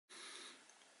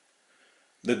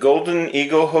The Golden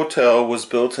Eagle Hotel was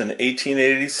built in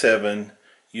 1887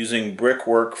 using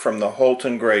brickwork from the Holt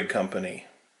and Gregg Company.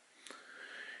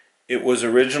 It was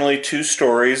originally 2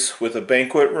 stories with a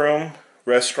banquet room,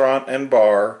 restaurant, and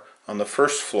bar on the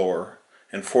first floor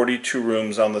and 42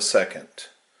 rooms on the second.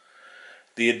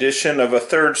 The addition of a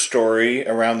 3rd story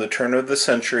around the turn of the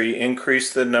century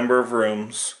increased the number of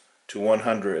rooms to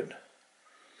 100.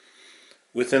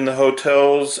 Within the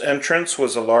hotel's entrance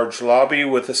was a large lobby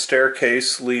with a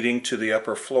staircase leading to the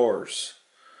upper floors.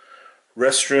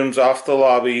 Restrooms off the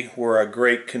lobby were a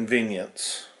great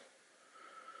convenience.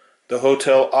 The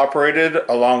hotel operated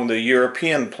along the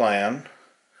European plan,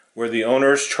 where the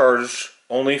owners charged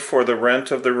only for the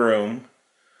rent of the room.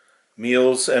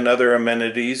 Meals and other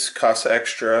amenities cost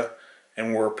extra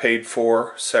and were paid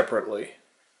for separately.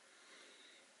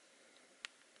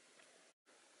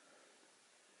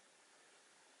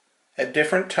 At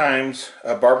different times,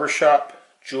 a barbershop,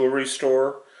 jewelry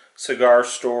store, cigar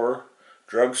store,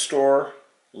 drugstore,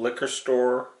 liquor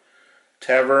store,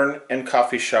 tavern, and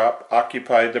coffee shop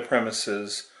occupied the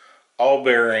premises, all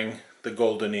bearing the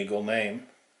Golden Eagle name.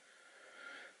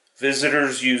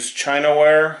 Visitors used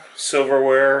chinaware,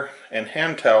 silverware, and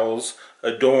hand towels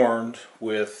adorned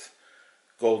with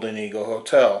Golden Eagle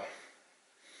Hotel.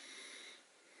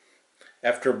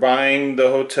 After buying the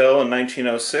hotel in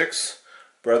 1906,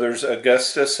 brothers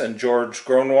Augustus and George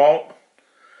Gronwalt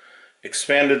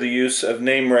expanded the use of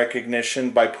name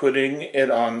recognition by putting it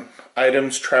on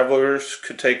items travelers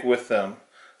could take with them,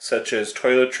 such as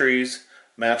toiletries,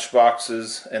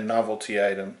 matchboxes, and novelty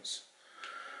items.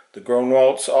 The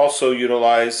Gronwalts also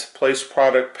utilized place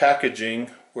product packaging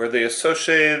where they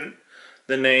associated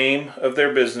the name of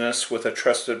their business with a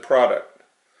trusted product.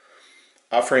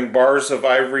 Offering bars of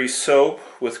ivory soap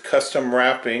with custom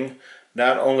wrapping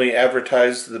not only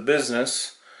advertised the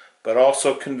business, but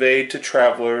also conveyed to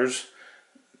travelers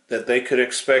that they could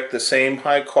expect the same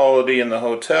high quality in the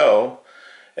hotel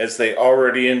as they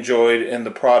already enjoyed in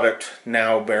the product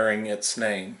now bearing its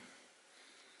name.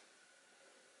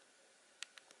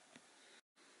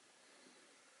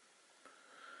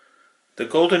 The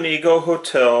Golden Eagle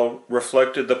Hotel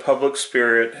reflected the public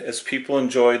spirit as people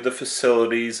enjoyed the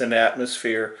facilities and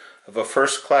atmosphere of a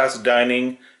first-class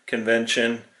dining,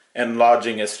 convention, and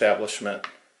lodging establishment.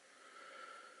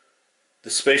 The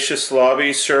spacious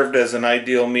lobby served as an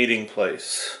ideal meeting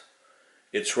place.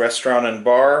 Its restaurant and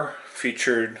bar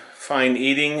featured fine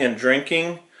eating and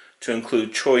drinking to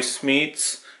include choice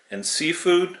meats and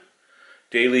seafood,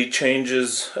 daily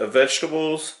changes of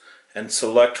vegetables, and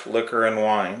select liquor and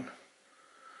wine.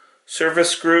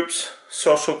 Service groups,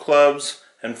 social clubs,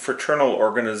 and fraternal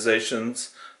organizations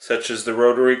such as the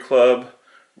Rotary Club,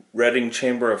 Reading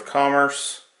Chamber of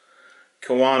Commerce,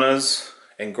 Kiwanis,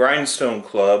 and Grindstone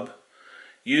Club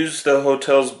used the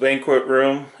hotel's banquet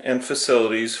room and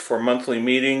facilities for monthly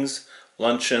meetings,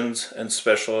 luncheons, and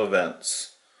special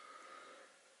events.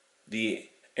 The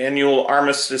annual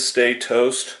Armistice Day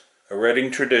toast, a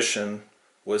Reading tradition,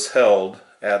 was held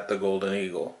at the Golden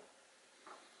Eagle.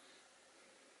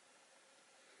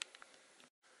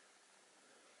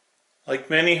 Like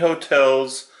many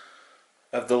hotels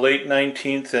of the late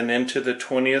 19th and into the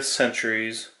 20th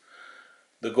centuries,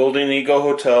 the Golden Eagle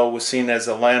Hotel was seen as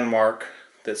a landmark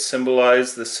that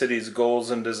symbolized the city's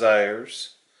goals and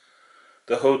desires.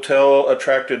 The hotel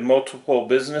attracted multiple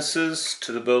businesses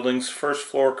to the building's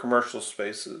first-floor commercial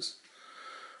spaces.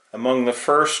 Among the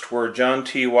first were John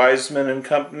T. Wiseman and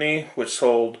Company, which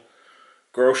sold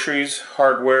groceries,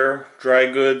 hardware, dry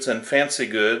goods, and fancy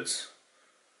goods.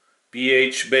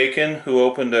 B.H. Bacon, who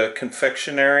opened a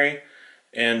confectionery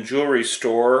and jewelry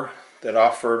store that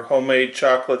offered homemade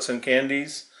chocolates and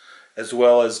candies, as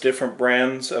well as different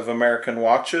brands of American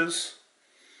watches,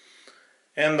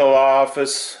 and the law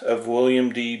office of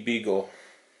William D. Beagle.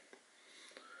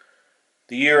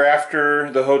 The year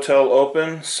after the hotel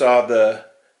opened saw the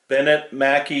Bennett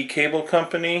Mackey Cable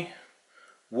Company,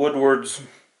 Woodward's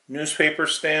newspaper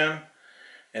stand,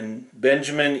 and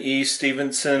Benjamin E.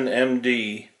 Stevenson,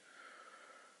 M.D.,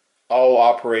 all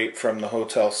operate from the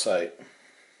hotel site.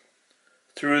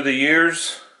 Through the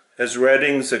years, as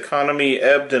Reading's economy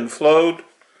ebbed and flowed,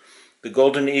 the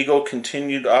Golden Eagle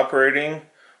continued operating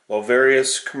while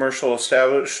various commercial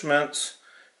establishments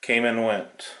came and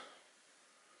went.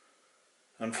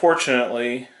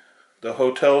 Unfortunately, the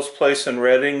hotel's place in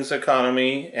Reading's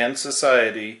economy and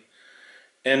society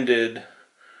ended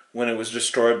when it was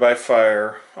destroyed by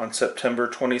fire on September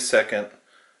 22,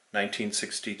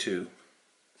 1962.